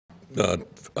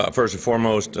First and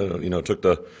foremost, took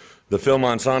the film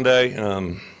on Sunday.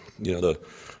 The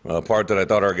part that I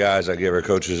thought our guys, I gave our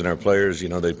coaches and our players,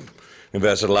 they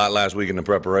invested a lot last week in the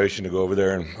preparation to go over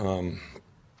there and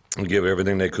give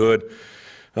everything they could.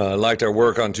 Liked our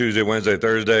work on Tuesday, Wednesday,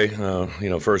 Thursday.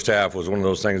 First half was one of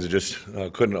those things that just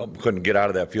couldn't get out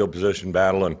of that field position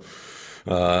battle, and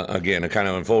again, it kind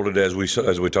of unfolded as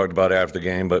we talked about after the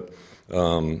game. But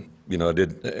I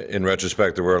did, in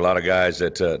retrospect, there were a lot of guys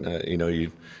that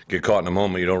you get caught in a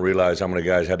moment. You don't realize how many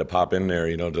guys had to pop in there.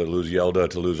 To lose Yelda,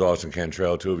 to lose Austin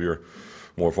Cantrell, two of your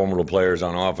more formidable players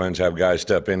on offense, have guys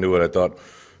step into it. I thought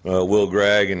Will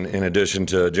Gregg, in addition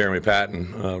to Jeremy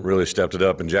Patton, really stepped it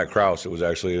up. And Jack Krause, it was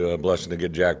actually a blessing to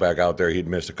get Jack back out there. He'd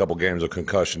missed a couple games of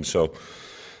concussion, so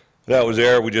that was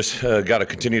there. We just got to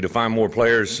continue to find more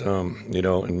players, and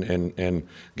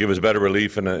give us better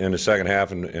relief in the second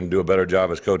half, and do a better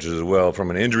job as coaches as well. From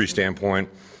an injury standpoint,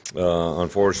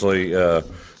 unfortunately,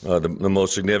 the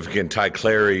most significant, Ty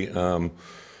Clary,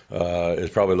 is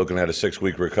probably looking at a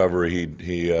 6-week recovery.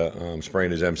 He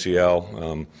sprained his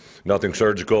MCL. Nothing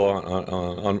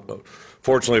surgical.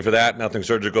 Fortunately for that, nothing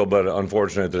surgical, but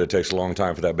unfortunate that it takes a long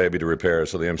time for that baby to repair.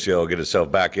 So the MCL will get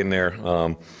itself back in there.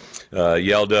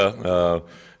 Yelda,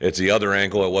 it's the other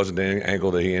ankle. It wasn't the ankle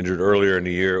that he injured earlier in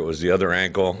the year. It was the other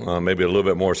ankle, maybe a little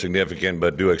bit more significant,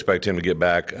 but do expect him to get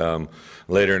back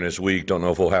later in this week. Don't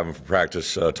know if we'll have him for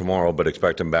practice tomorrow, but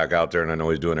expect him back out there, and I know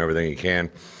he's doing everything he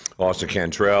can. Austin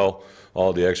Cantrell,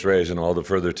 all the x-rays and all the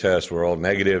further tests were all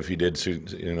negative. He did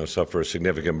suffer a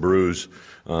significant bruise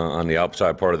on the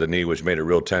outside part of the knee, which made it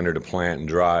real tender to plant and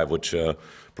drive, which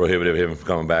prohibited him from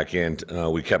coming back in.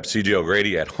 We kept C.J.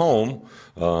 O'Grady at home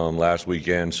last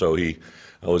weekend, so he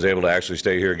was able to actually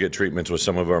stay here, get treatments with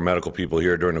some of our medical people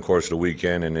here during the course of the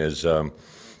weekend, and is, I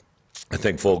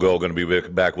think, full go, going to be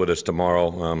back with us tomorrow.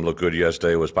 Looked good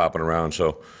yesterday, was popping around.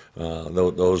 So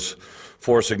those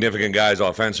four significant guys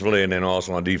offensively, and then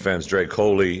also on defense. Drake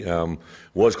Coley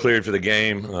was cleared for the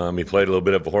game. He played a little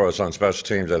bit of a horse on special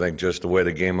teams. I think just the way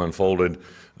the game unfolded,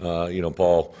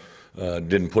 Paul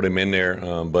didn't put him in there,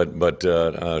 but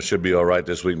should be all right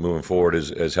this week moving forward,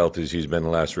 as healthy as he's been the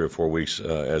last 3 or 4 weeks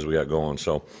as we got going.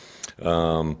 So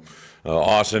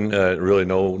Austin, really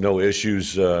no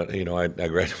issues. I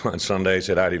grabbed him on Sunday,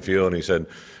 said, how do you feel? And he said,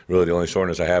 really the only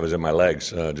soreness I have is in my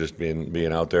legs, just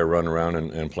being out there running around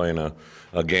and playing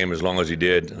a game as long as he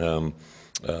did.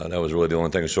 That was really the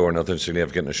only thing sore, nothing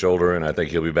significant in the shoulder, and I think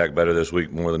he'll be back better this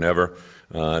week more than ever.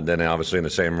 Then obviously in the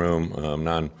same room,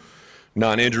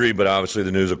 non-injury, but obviously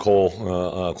the news of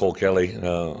Cole Kelly.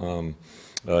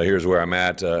 Here's where I'm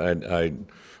at.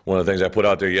 One of the things I put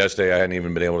out there yesterday, I hadn't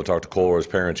even been able to talk to Cole or his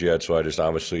parents yet, so I just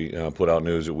obviously put out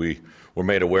news that we were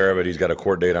made aware of it. He's got a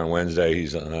court date on Wednesday.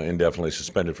 He's indefinitely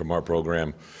suspended from our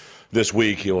program this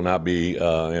week. He will not be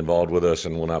involved with us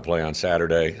and will not play on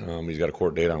Saturday. He's got a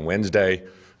court date on Wednesday,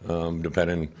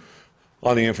 depending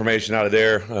on the information out of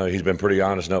there. He's been pretty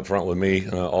honest and upfront with me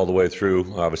all the way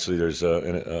through. Obviously, there's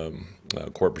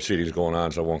court proceedings going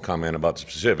on, so I won't comment about the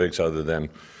specifics other than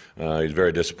he's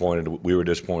very disappointed. We were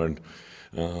disappointed.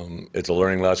 It's a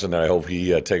learning lesson that I hope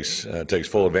he takes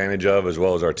full advantage of, as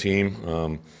well as our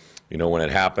team. When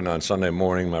it happened on Sunday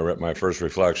morning, my first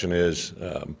reflection is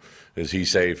he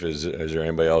safe? Is there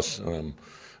anybody else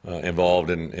involved,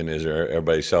 and is there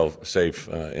everybody safe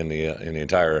in the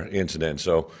entire incident?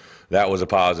 So that was a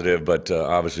positive, but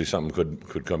obviously something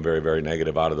could come very, very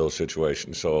negative out of those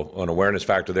situations. So an awareness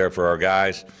factor there for our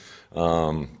guys.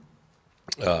 The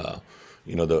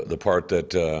part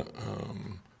that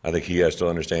I think he has to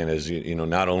understand is,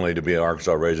 not only to be an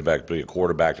Arkansas Razorback, but be a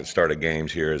quarterback that started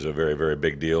games here is a very, very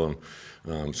big deal,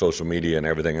 and social media and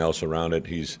everything else around it.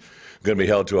 He's going to be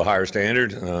held to a higher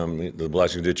standard. The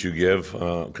blessings that you give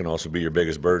can also be your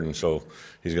biggest burden, so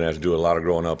he's going to have to do a lot of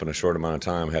growing up in a short amount of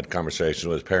time. Had conversations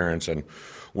with his parents, and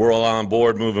we're all on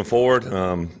board moving forward,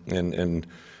 and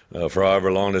for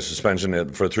however long the suspension,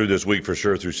 through this week for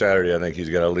sure, through Saturday, I think he's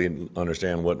got to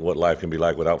understand what life can be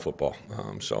like without football.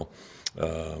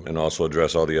 And also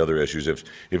address all the other issues. If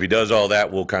he does all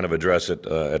that, we'll kind of address it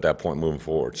at that point moving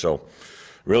forward. So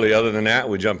really, other than that,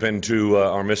 we jump into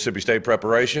our Mississippi State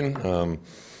preparation.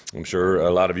 I'm sure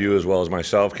a lot of you, as well as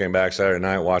myself, came back Saturday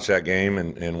night, watched that game,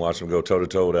 and watched them go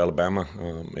toe-to-toe with Alabama.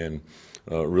 And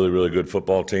a really, really good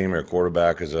football team. Our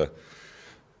quarterback is a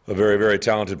very, very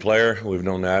talented player. We've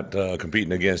known that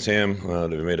competing against him.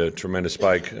 They've made a tremendous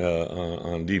spike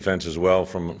on defense as well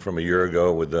from a year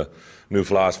ago with the new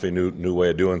philosophy, new way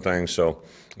of doing things. So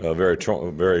very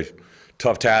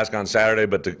tough task on Saturday,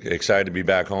 but excited to be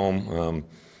back home.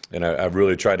 And I've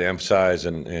really tried to emphasize,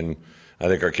 and I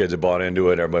think our kids have bought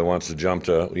into it. Everybody wants to jump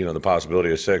to, the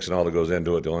possibility of 6 and all that goes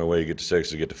into it. The only way you get to 6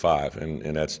 is to get to 5,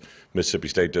 and that's Mississippi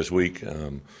State this week.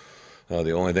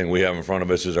 The only thing we have in front of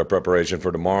us is our preparation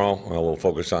for tomorrow. We'll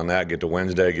focus on that, get to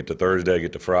Wednesday, get to Thursday,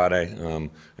 get to Friday,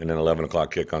 and then 11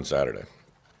 o'clock kick on Saturday.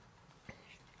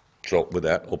 So with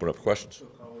that, open up for questions. So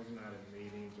Cole's not in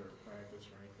meetings or practice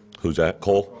or anything? Who's that,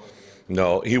 Cole?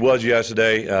 No, he was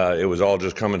yesterday. It was all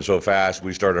just coming so fast.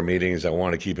 We started our meetings. I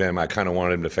wanted to keep him. I kind of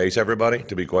wanted him to face everybody,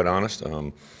 to be quite honest.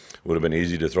 It would have been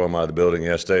easy to throw him out of the building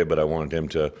yesterday, but I wanted him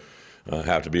to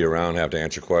have to be around, have to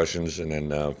answer questions. And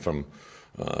then from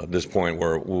this point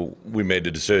where we made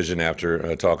the decision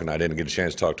after talking, I didn't get a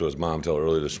chance to talk to his mom until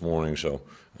early this morning. So,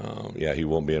 yeah, he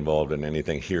won't be involved in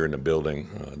anything here in the building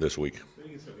this week. So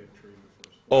you can still get treatment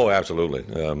first. Oh, absolutely.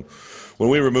 When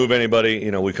we remove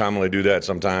anybody, we commonly do that.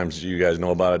 Sometimes you guys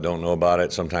know about it, don't know about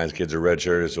it. Sometimes kids are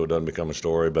redshirted, so it doesn't become a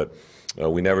story. But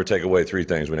we never take away 3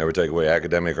 things. We never take away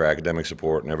academic or academic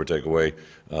support, never take away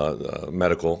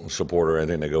medical support or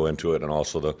anything that go into it, and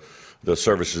also the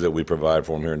services that we provide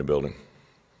for them here in the building.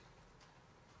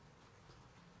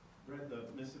 Bret, the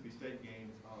Mississippi State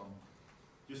game,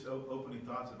 just opening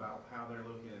thoughts about how they're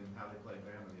looking and how they play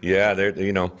Bama. Yeah,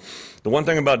 the one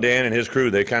thing about Dan and his crew,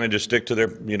 they kind of just stick to their,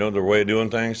 their way of doing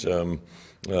things.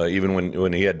 Even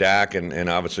when he had Dak and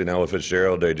obviously now with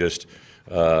Fitzgerald, they just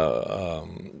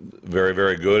very,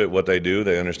 very good at what they do.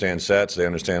 They understand sets, they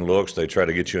understand looks. They try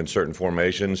to get you in certain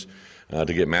formations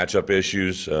to get matchup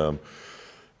issues.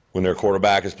 When their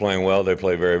quarterback is playing well, they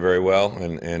play very, very well,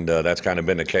 and that's kind of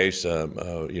been the case,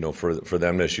 for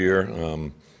them this year.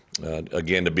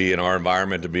 Again, to be in our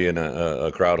environment, to be in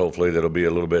a crowd, hopefully that'll be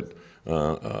a little bit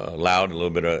loud, a little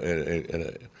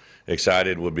bit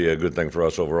excited, would be a good thing for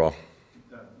us overall.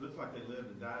 Looks like they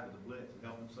lived and died to the blitz and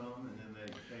helped them some, and then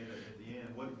they paid it at the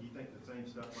end. What do you think the same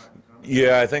stuff might be coming?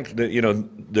 Yeah, I think that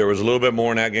there was a little bit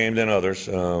more in that game than others,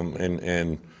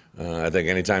 and I think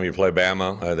anytime you play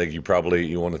Bama, I think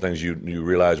one of the things you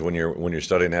realize when you're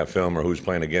studying that film or who's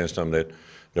playing against them, that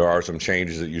there are some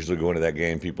changes that usually go into that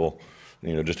game. People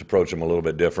just approach them a little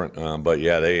bit different. But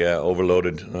yeah, they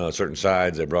overloaded certain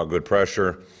sides. They brought good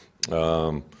pressure,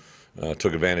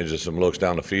 took advantage of some looks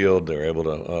down the field. They were able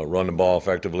to run the ball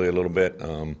effectively a little bit.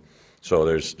 So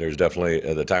there's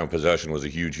definitely the time of possession was a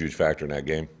huge, huge factor in that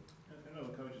game. I know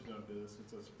the coaches don't do this.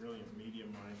 It's a brilliant media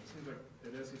mind. It seems like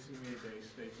at SEC Media Day,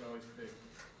 states always pick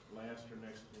last or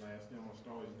next to last. They almost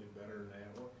always do better than that.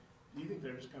 Well, do you think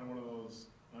they're just kind of one of those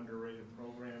underrated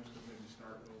programs that maybe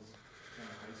start those kind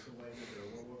of isolated?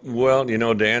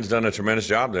 Well, Dan's done a tremendous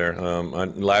job there.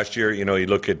 Last year, you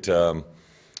look at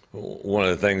one of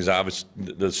the things, obviously,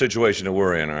 the situation that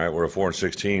we're in. All right, we're a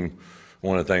 4-6 team.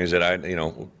 One of the things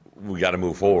that we got to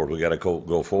move forward. We got to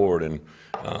go forward, and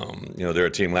they're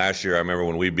a team last year. I remember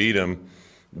when we beat them,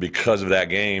 because of that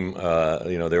game,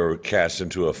 they were cast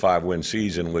into a 5-win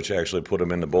season, which actually put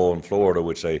them in the bowl in Florida,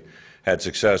 which they had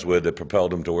success with, that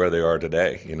propelled them to where they are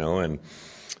today. And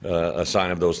a sign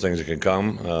of those things that can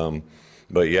come.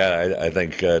 But yeah, I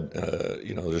think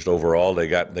just overall they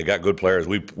got good players.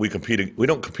 We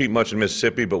don't compete much in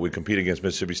Mississippi, but we compete against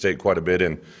Mississippi State quite a bit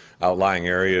in outlying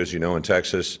areas. In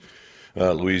Texas,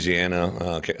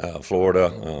 Louisiana,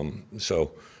 Florida.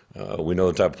 So we know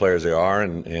the type of players they are,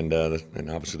 and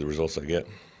obviously the results they get.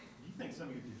 Do you think some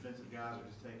of your defensive guys are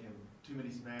just taking too many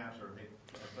snaps, or they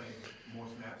playing more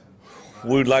snaps?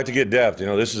 We'd like to get depth.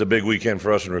 This is a big weekend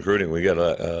for us in recruiting. We got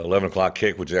a 11 o'clock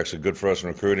kick, which is actually good for us in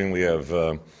recruiting. We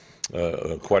have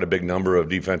quite a big number of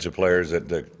defensive players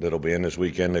that'll be in this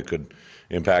weekend that could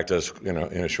impact us in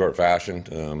a short fashion.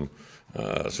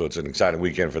 So it's an exciting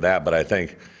weekend for that. But I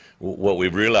think what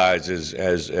we've realized is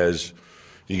as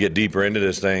you get deeper into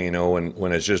this thing,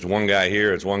 when it's just one guy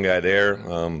here, it's one guy there.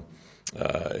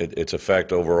 Its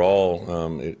effect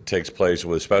overall, it takes place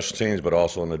with special teams, but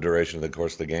also in the duration of the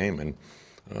course of the game, and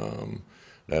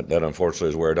that unfortunately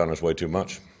is wear down us way too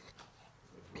much.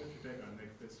 What's your take on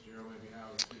Nick Fitzgerald? Maybe how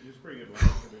he was pretty good last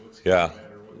year, but he looks Yeah.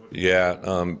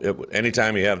 better.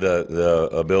 Anytime you have the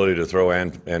ability to throw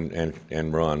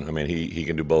and run, I mean, he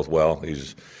can do both well.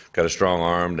 He's got a strong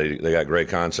arm. They got great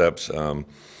concepts.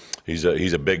 He's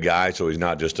a big guy, so he's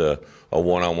not just a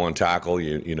one-on-one tackle.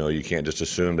 You can't just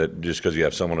assume that just because you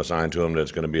have someone assigned to him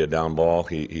that's going to be a down ball.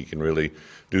 He can really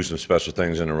do some special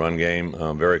things in the run game.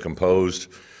 Very composed.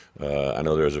 I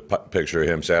know there was a picture of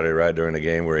him Saturday right during the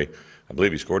game where I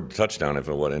believe he scored the touchdown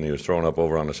and he was thrown up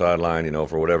over on the sideline.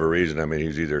 For whatever reason. I mean, he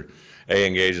was either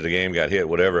engaged in the game, got hit,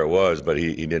 whatever it was, but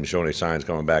he didn't show any signs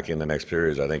coming back in the next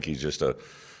periods. I think he's just a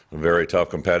very tough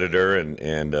competitor,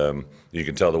 and you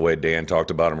can tell the way Dan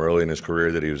talked about him early in his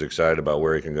career that he was excited about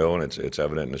where he can go, and it's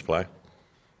evident in his play.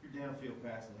 Your downfield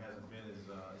passing hasn't been as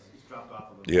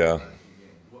Yeah.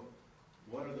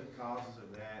 What are the causes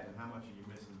of that, and how much are you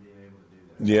missing being able to do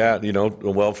that?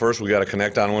 Yeah, well, first we got to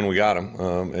connect on when we got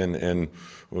them, and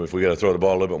if we got to throw the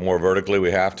ball a little bit more vertically,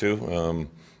 we have to.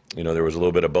 There was a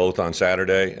little bit of both on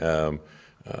Saturday.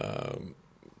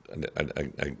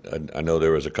 I know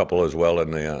there was a couple as well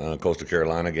in the Coastal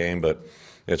Carolina game, but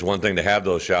it's one thing to have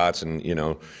those shots, and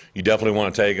you definitely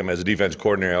want to take them. As a defense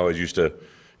coordinator, I always used to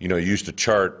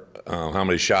chart how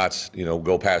many shots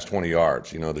go past 20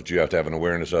 yards. That you have to have an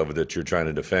awareness of it, that you're trying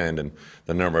to defend, and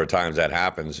the number of times that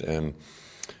happens. And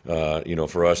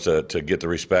for us to get the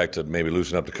respect, to maybe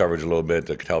loosen up the coverage a little bit,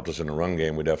 that could help us in the run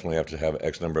game, we definitely have to have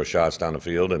X number of shots down the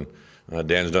field. And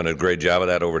Dan's done a great job of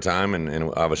that over time,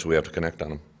 and obviously we have to connect on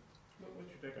them.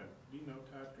 What's your take on, do you know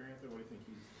Todd Grantham? What do you think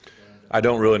he's done? I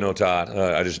don't really know Todd.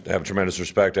 I just have tremendous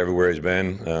respect everywhere he's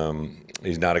been.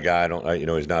 He's not a guy.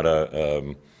 He's not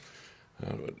a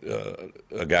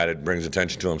guy that brings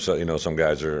attention to him. So some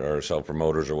guys are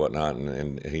self-promoters or whatnot,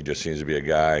 and he just seems to be a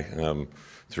guy.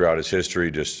 Throughout his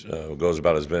history, just goes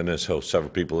about his business. Several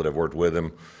people that have worked with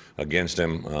him, against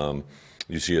him.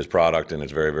 You see his product, and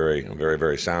it's very, very, very,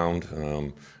 very sound.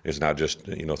 It's not just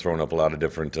throwing up a lot of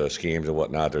different schemes and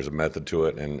whatnot. There's a method to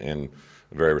it, and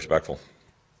very respectful.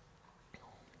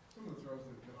 Some of the throws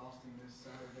that Austin missed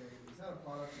Saturday, is that a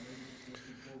product of maybe just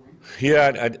 4 weeks?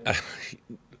 Yeah,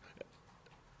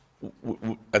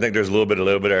 I think there's a little bit of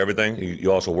everything.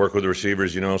 You also work with the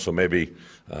receivers, so maybe,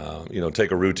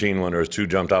 take a routine one. There's two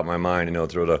jumped out in my mind, the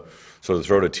throw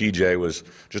to TJ was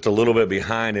just a little bit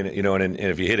behind, and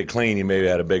if you hit it clean, you maybe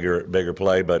had a bigger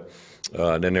play. But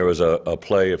then there was a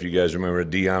play, if you guys remember,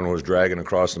 Dion was dragging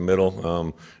across the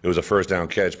middle. It was a first down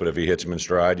catch, but if he hits him in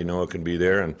stride, it can be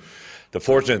there. And the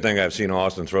fortunate thing, I've seen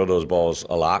Austin throw those balls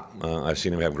a lot. I've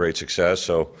seen him have great success,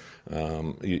 so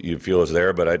you feel it's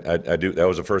there. But I do. That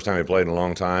was the first time he played in a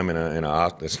long time, and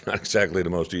it's not exactly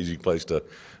the most easy place to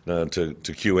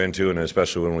cue into, and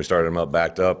especially when we started him up,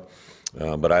 backed up.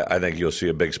 But I think you'll see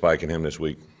a big spike in him this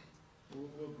week.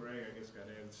 Will Gray, I guess, got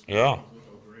added. Yeah. With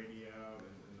O'Grady out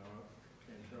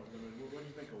and Cantrell. What do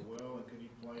you think of Will, and could he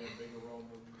play a bigger role?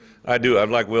 I do.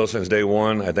 I've liked Will since day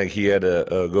one. I think he had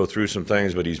to go through some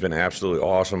things, but he's been absolutely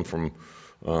awesome from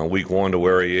week one to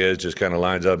where he is. Just kind of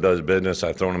lines up, does business.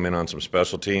 I've thrown him in on some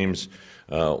special teams.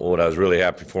 What I was really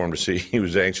happy for him to see, he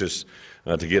was anxious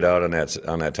to get out on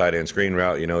that tight end screen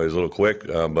route. He was a little quick,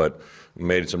 but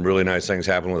made some really nice things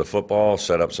happen with the football,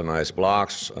 set up some nice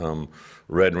blocks.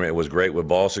 Red was great with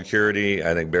ball security.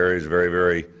 I think Barry's very,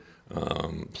 very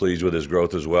pleased with his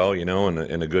growth as well,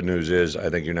 and the good news is I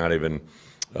think you're not even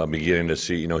beginning to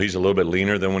see, he's a little bit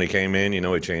leaner than when he came in. He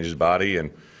changed his body, and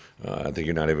I think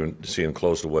you're not even seeing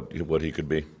close to what he could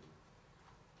be.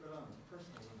 But on a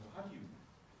personal level, how do you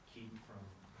keep from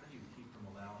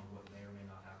allowing what may or may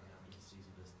not happen after the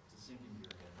season to sink into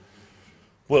your head?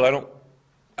 Well,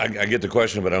 I get the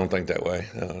question, but I don't think that way.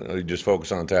 You just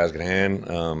focus on the task at hand.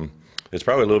 It's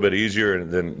probably a little bit easier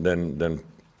than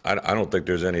I don't think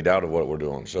there's any doubt of what we're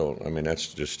doing. So, I mean,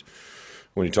 that's just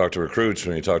when you talk to recruits,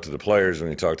 when you talk to the players, when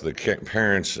you talk to the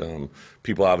parents,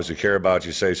 people obviously care about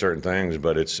you, say certain things,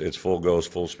 but it's full goes,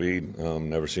 full speed.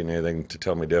 Never seen anything to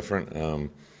tell me different.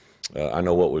 I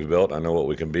know what we've built. I know what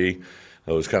we can be.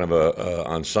 It was kind of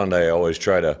on Sunday, I always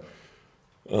try to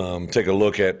take a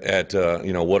look at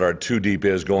what our two deep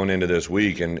is going into this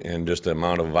week, and just the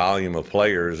amount of volume of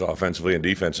players offensively and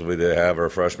defensively they have. Our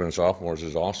freshmen and sophomores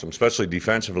is awesome, especially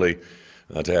defensively.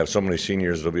 To have so many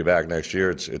seniors that'll be back next year,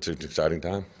 it's an exciting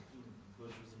time. Bush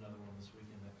was another one this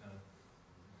weekend that kind of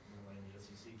went away in the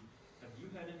SEC. Have you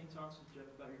had any talks with Jeff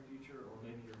about your future, or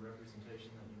maybe your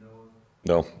representation that you know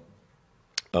of?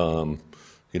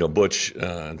 No. Butch,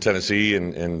 Tennessee,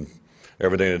 and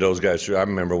everything that those guys do. I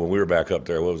remember when we were back up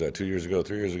there, what was that, 2 years ago,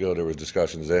 3 years ago, there was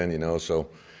discussions then, so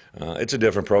it's a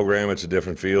different program, it's a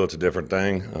different feel, it's a different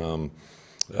thing.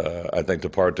 I think the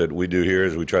part that we do here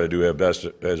is we try to do our best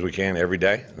as we can every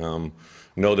day.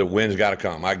 Know that wins got to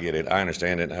come. I get it. I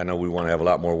understand it. I know we want to have a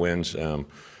lot more wins.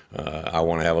 I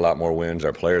want to have a lot more wins.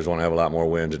 Our players want to have a lot more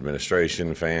wins,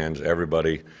 administration, fans,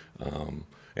 everybody.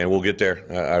 And we'll get there.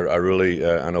 I really,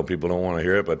 I know people don't want to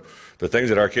hear it, but the things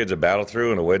that our kids have battled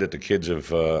through and the way that the kids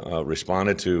have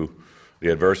responded to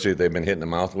the adversity that they've been hit in the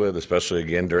mouth with, especially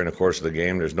again during the course of the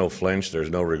game, there's no flinch, there's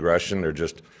no regression. They're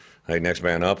just, hey, next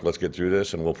man up, let's get through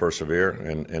this, and we'll persevere.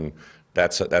 And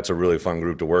that's a really fun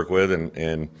group to work with.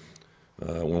 And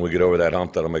when we get over that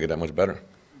hump, that'll make it that much better.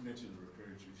 You mentioned the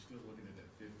recruits. You're still looking at that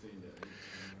 15 to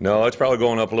 18. No, it's probably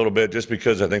going up a little bit just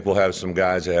because I think we'll have some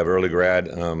guys that have early grad.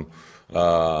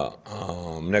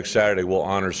 Next Saturday we'll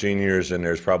honor seniors, and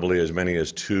there's probably as many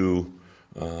as two,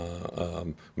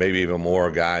 maybe even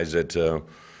more guys that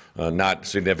not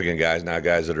significant guys, not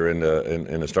guys that are in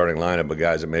the starting lineup, but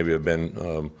guys that maybe have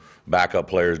been backup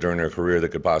players during their career that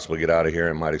could possibly get out of here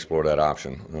and might explore that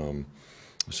option.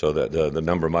 So that the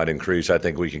number might increase. I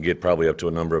think we can get probably up to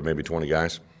a number of maybe 20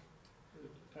 guys.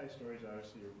 Ty Story's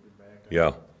obviously your backup.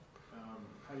 Yeah.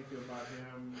 How do you feel about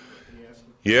him?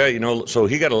 Yeah, you know, so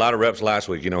he got a lot of reps last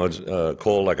week. You know,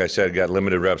 Cole, like I said, got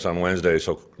limited reps on Wednesday,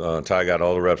 so Ty got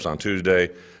all the reps on Tuesday,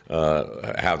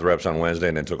 half the reps on Wednesday,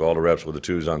 and then took all the reps with the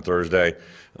twos on Thursday.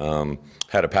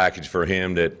 Had a package for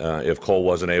him that if Cole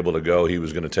wasn't able to go, he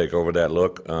was going to take over that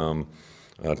look.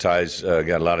 Ty's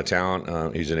got a lot of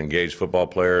talent. He's an engaged football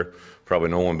player. Probably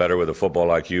no one better with a football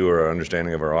IQ or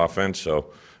understanding of our offense. So,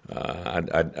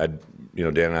 you know,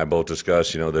 Dan and I both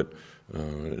discussed, you know, that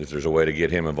if there's a way to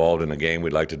get him involved in the game,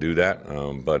 we'd like to do that.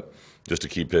 But just to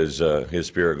keep his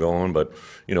spirit going. But,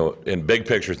 you know, in big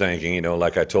picture thinking, you know,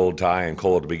 like I told Ty and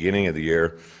Cole at the beginning of the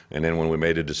year, and then when we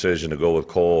made a decision to go with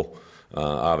Cole,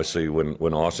 obviously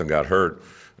when Austin got hurt,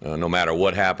 no matter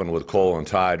what happened with Cole and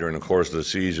Ty during the course of the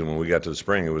season, when we got to the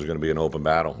spring, it was going to be an open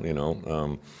battle. You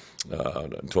know, I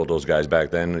told those guys back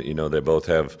then, you know, they both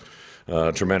have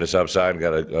tremendous upside and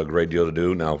got a great deal to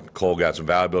do. Now, Cole got some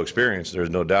valuable experience, there's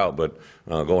no doubt, but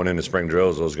going into spring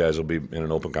drills, those guys will be in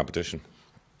an open competition.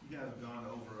 You guys have gone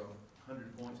over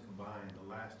 100 points combined the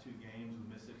last 2 games with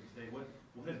Mississippi State. What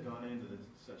has gone into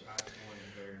such high scoring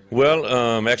affairs? Well,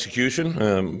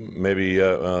 execution. Maybe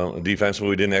defensively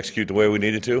we didn't execute the way we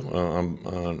needed to,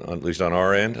 at least on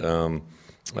our end.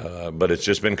 But it's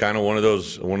just been kind of one of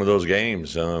those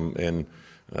games. And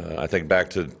I think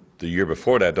back to the year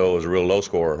before that, though, it was a real low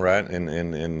score, right?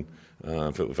 And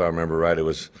if I remember right, it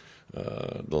was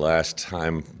the last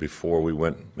time before we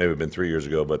went. Maybe it'd been 3 years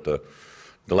ago, but the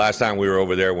last time we were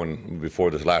over there,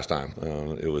 before this last time,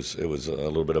 it was a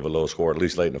little bit of a low score, at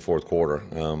least late in the fourth quarter.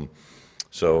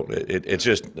 So it's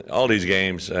just all these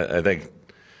games. I think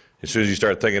as soon as you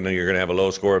start thinking that you're going to have a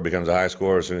low score, it becomes a high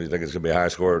score. As soon as you think it's going to be a high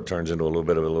score, it turns into a little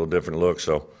bit of a little different look.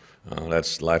 So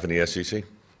that's life in the SEC. So it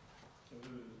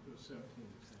was 17%.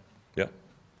 Yeah,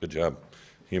 good job,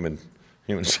 human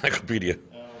encyclopedia.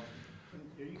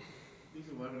 These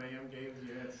 11 a.m. games,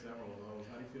 you had several of those.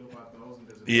 How do you feel about those? And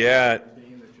does it Yeah.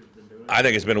 routine that you've been doing? I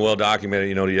think it's been well documented.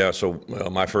 You know, yeah. So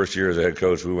my first year as a head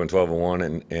coach, we went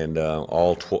 12-1, and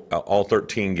all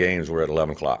 13 games were at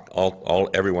 11 o'clock.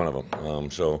 Every one of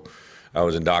them. So I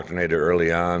was indoctrinated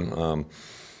early on.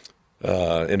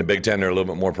 In the Big Ten, they're a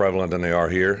little bit more prevalent than they are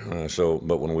here.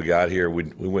 But when we got here, we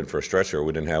went for a stretcher.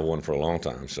 We didn't have one for a long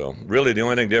time. So really, the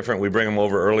only thing different, we bring them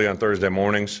over early on Thursday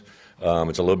mornings.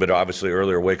 It's a little bit obviously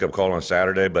earlier wake-up call on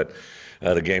Saturday, but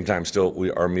the game time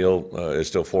our meal is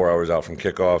still 4 hours out from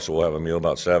kickoff, so we'll have a meal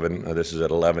about 7. This is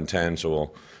at 11:10, so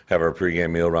we'll have our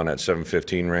pregame meal around that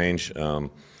 7:15 range.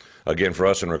 Again, for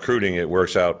us in recruiting, it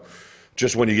works out.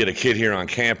 Just when you get a kid here on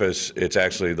campus, it's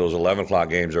actually those 11 o'clock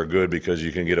games are good because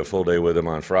you can get a full day with them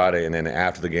on Friday, and then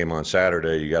after the game on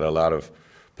Saturday, you got a lot of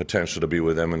potential to be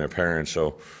with them and their parents.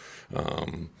 So,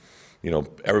 you know,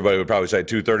 everybody would probably say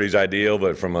 2:30 is ideal,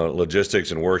 but from a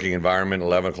logistics and working environment,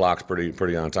 11 o'clock's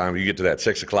pretty on time. You get to that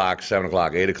 6 o'clock, 7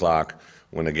 o'clock, 8 o'clock,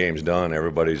 when the game's done,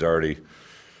 everybody's already,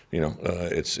 you know,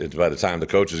 it's by the time the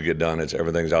coaches get done,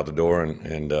 everything's out the door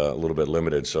and a little bit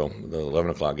limited. So the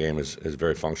 11 o'clock game is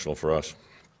very functional for us.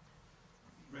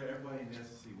 Brett, everybody in the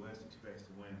SEC West expects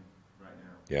to win right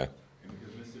now. Yeah. And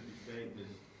because Mississippi State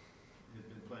has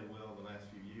been playing well the last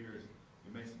few years,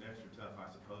 it makes it extra tough, I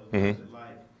suppose. Mm-hmm. What's it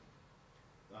like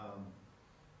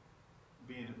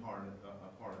being a part of that?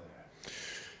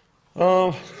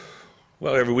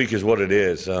 Well, every week is what it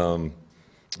is. You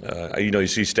know, you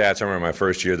see stats. I remember my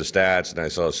first year, the stats, and I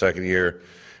saw the second year.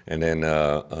 And then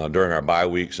during our bye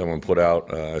week, someone put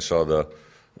out, I saw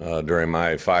during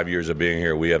my 5 years of being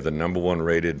here, we have the #1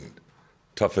 rated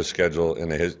toughest schedule in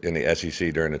the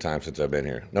SEC during the time since I've been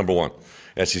here. #1,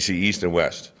 SEC East and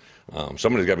West.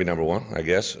 Somebody's got to be #1, I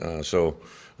guess. So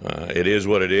it is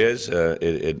what it is.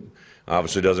 It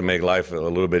obviously doesn't make life a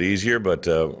little bit easier, but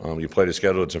you play the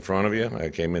schedule that's in front of you. I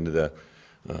came into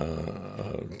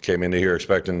here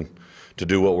expecting to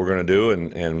do what we're going to do,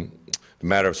 and the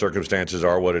matter of circumstances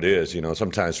are what it is. You know,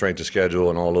 sometimes strength of schedule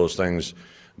and all those things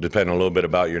depend a little bit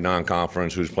about your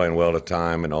non-conference, who's playing well at the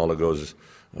time, and all that goes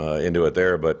into it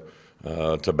there. But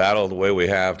to battle the way we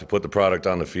have, to put the product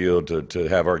on the field, to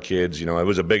have our kids, you know, it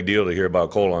was a big deal to hear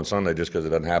about Cole on Sunday just because it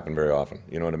doesn't happen very often.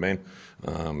 You know what I mean?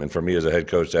 And for me as a head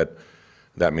coach,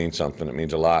 that means something. It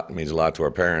means a lot. It means a lot to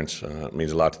our parents. It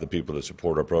means a lot to the people that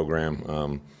support our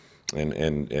program.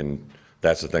 And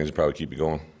that's the things that probably keep you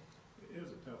going. It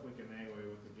was a tough weekend anyway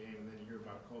with the game, and then you hear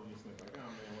about Cole, you just think like, oh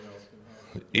man, what else can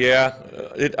happen? Yeah,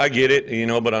 I get it, you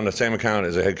know, but on the same account,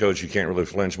 as a head coach, you can't really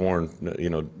flinch more, and, you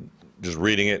know, just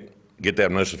reading it, get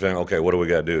that initial feeling, okay, what do we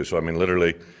got to do? So, I mean,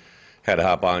 literally had to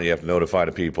hop on, you have to notify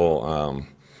the people,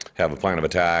 have a plan of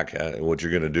attack, what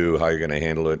you're going to do, how you're going to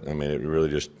handle it. I mean, it really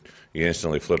just, you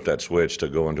instantly flip that switch to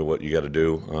go into what you got to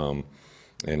do,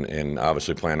 and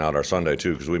obviously plan out our Sunday,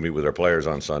 too, because we meet with our players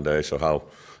on Sunday, so how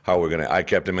we're going to, I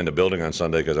kept them in the building on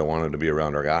Sunday because I wanted them to be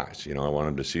around our guys, you know, I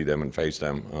wanted to see them and face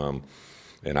them.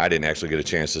 And I didn't actually get a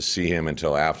chance to see him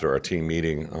until after our team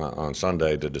meeting on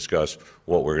Sunday to discuss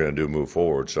what we're going to do move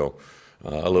forward. So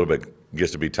a little bit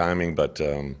gets to be timing, but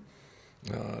it's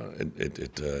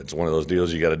one of those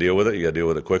deals you got to deal with it. You got to deal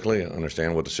with it quickly,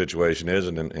 understand what the situation is,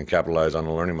 and capitalize on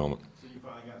the learning moment. So you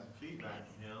probably got some feedback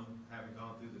from him, having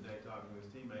gone through the day talking to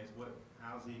his teammates.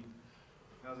 How's he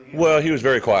handling? Well, he was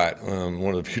very quiet.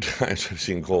 One of the few times I've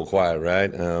seen Cole quiet,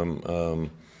 right?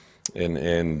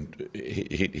 And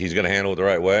he's going to handle it the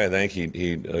right way. I think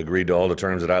he agreed to all the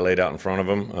terms that I laid out in front of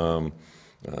him.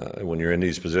 When you're in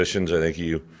these positions, I think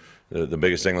the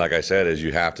biggest thing, like I said, is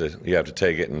you have to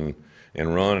take it and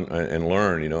run and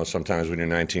learn. You know, sometimes when you're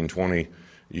 19, 20,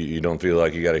 you don't feel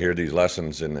like you got to hear these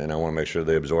lessons, and I want to make sure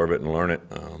they absorb it and learn it.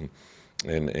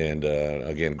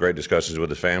 Again, great discussions with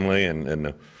his family,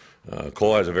 and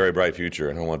Cole has a very bright future,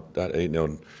 and I want that, you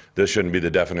know, this shouldn't be the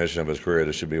definition of his career.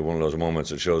 This should be one of those moments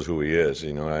that shows who he is.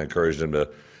 You know, I encouraged him to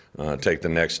take the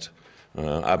next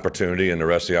opportunity and the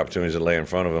rest of the opportunities that lay in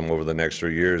front of him over the next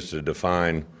 3 years to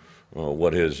define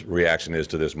what his reaction is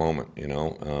to this moment. You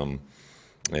know,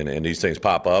 and these things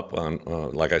pop up.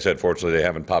 Like I said, fortunately, they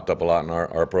haven't popped up a lot in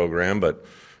our program, but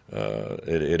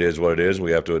it is what it is.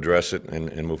 We have to address it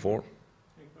and move forward.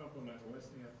 Up on that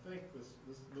listing, I think this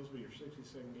will be your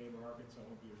 62nd game in Arkansas,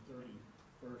 will be your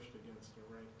 31st against a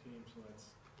ranked team, so that's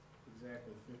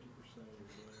exactly 50% of your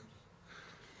games.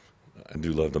 I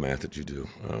do love the math that you do.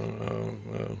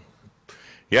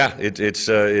 Yeah,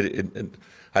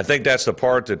 I think that's the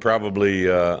part that probably,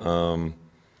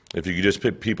 if you could just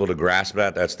pick people to grasp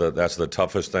that, that's the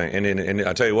toughest thing. And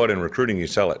I tell you what, in recruiting, you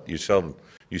sell it. You sell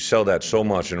that so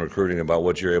much in recruiting about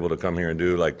what you're able to come here and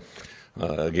do. Like,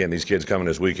 again, these kids coming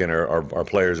this weekend are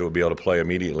players that will be able to play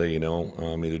immediately, you know,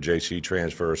 either JC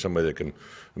transfer or somebody that can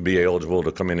be eligible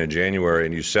to come in January,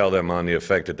 and you sell them on the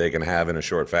effect that they can have in a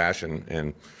short fashion.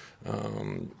 And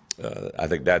I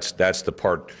think that's the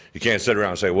part. You can't sit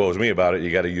around and say, "Well, it was me about it."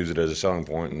 You got to use it as a selling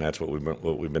point, and that's what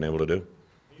we've been able to do. When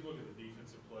you look at the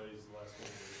defensive plays, the last couple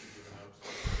of days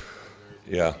you've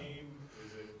given Yeah. team,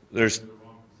 is it There's, in the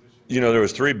wrong position? you know, there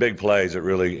was 3 big plays that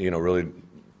really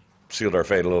sealed our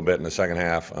fate a little bit in the second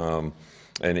half. And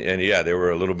yeah, they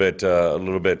were a little bit.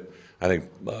 I think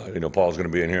you know, Paul's going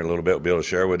to be in here in a little bit. We'll be able to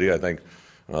share with you. I think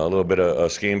a little bit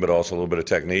of scheme, but also a little bit of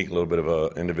technique, a little bit of a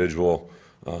individual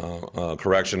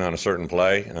correction on a certain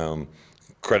play.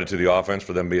 Credit to the offense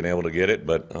for them being able to get it,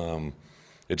 but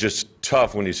it's just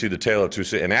tough when you see the tale of two.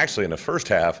 And actually, in the first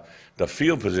half, the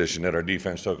field position that our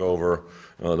defense took over,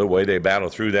 the way they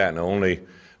battled through that, and only.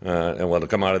 And well, to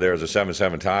come out of there as a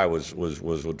 7-7 tie was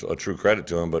a true credit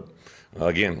to him. But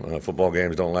again, football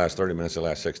games don't last 30 minutes; they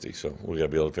last 60. So we got to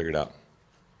be able to figure it out.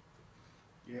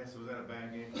 Yeah, so was that a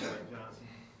bad game for Blake Johnson?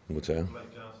 What's that?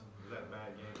 Blake Johnson, was that a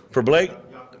bad game? For Blake?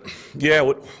 Y'all could've- Yeah.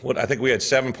 What I think we had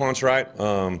 7 punts, right?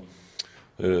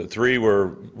 3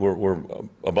 were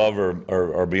above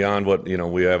or beyond what, you know.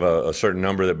 We have a certain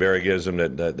number that Barry gives them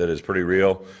that is pretty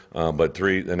real, but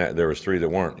 3, and there was 3 that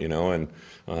weren't, you know. And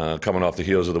coming off the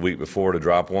heels of the week before to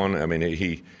drop one, I mean,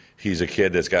 he's a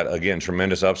kid that's got, again,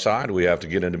 tremendous upside. We have to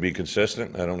get him to be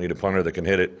consistent. I don't need a punter that can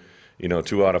hit it, you know,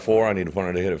 2 out of 4. I need a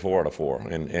punter to hit it 4 out of 4.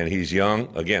 And he's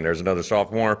young. Again, there's another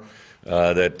sophomore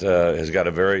that has got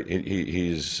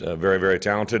he's very, very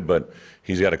talented, but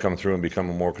he's got to come through and become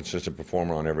a more consistent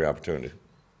performer on every opportunity.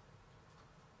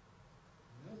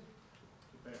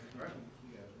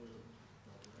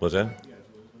 What's that?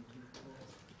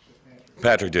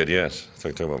 Patrick did, yes. I thought you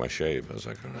were talking about my shave. I was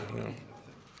like, oh, no.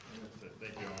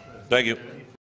 Thank you.